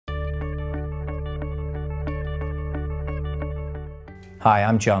Hi,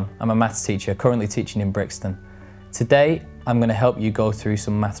 I'm John. I'm a maths teacher currently teaching in Brixton. Today I'm going to help you go through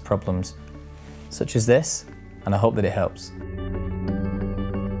some maths problems such as this, and I hope that it helps.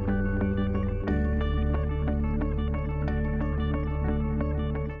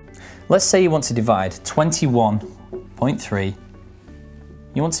 Let's say you want to divide 21.3.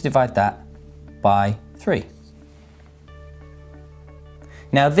 You want to divide that by 3.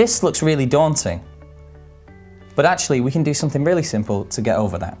 Now this looks really daunting, but actually we can do something really simple to get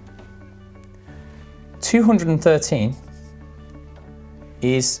over that. 213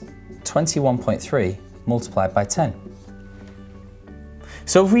 is 21.3 multiplied by 10.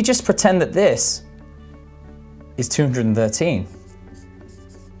 So if we just pretend that this is 213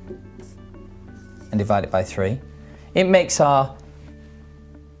 and divide it by 3, it makes our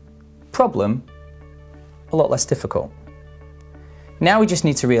problem a lot less difficult. Now we just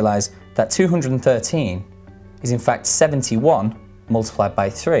need to realise that 213 is in fact 71 multiplied by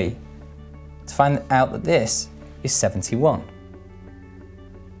 3 to find out that this is 71.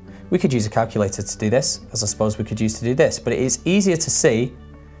 We could use a calculator to do this, as I suppose we could use to do this, but it is easier to see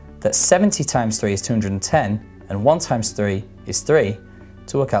that 70 times 3 is 210 and 1 times 3 is 3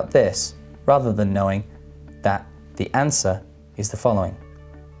 to work out this, rather than knowing that the answer is the following.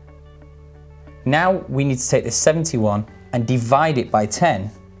 Now we need to take this 71 and divide it by 10,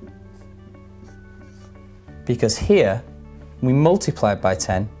 because here we multiplied by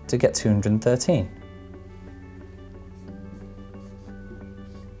 10 to get 213.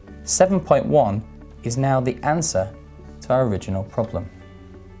 7.1 is now the answer to our original problem.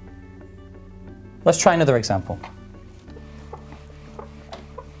 Let's try another example.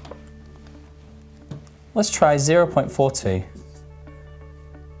 Let's try 0.42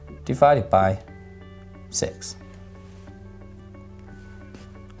 divided by 6.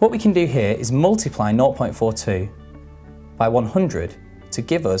 What we can do here is multiply 0.42 by 100 to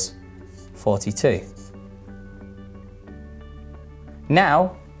give us 42.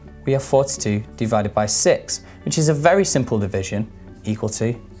 Now we have 42 divided by 6, which is a very simple division, equal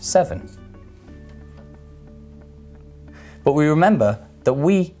to 7. But we remember that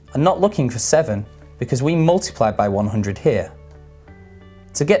we are not looking for 7 because we multiplied by 100 here.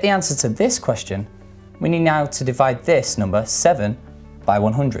 To get the answer to this question, we need now to divide this number 7 by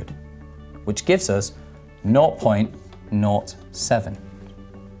 100, which gives us 0.07.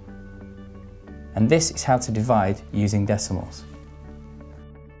 And this is how to divide using decimals.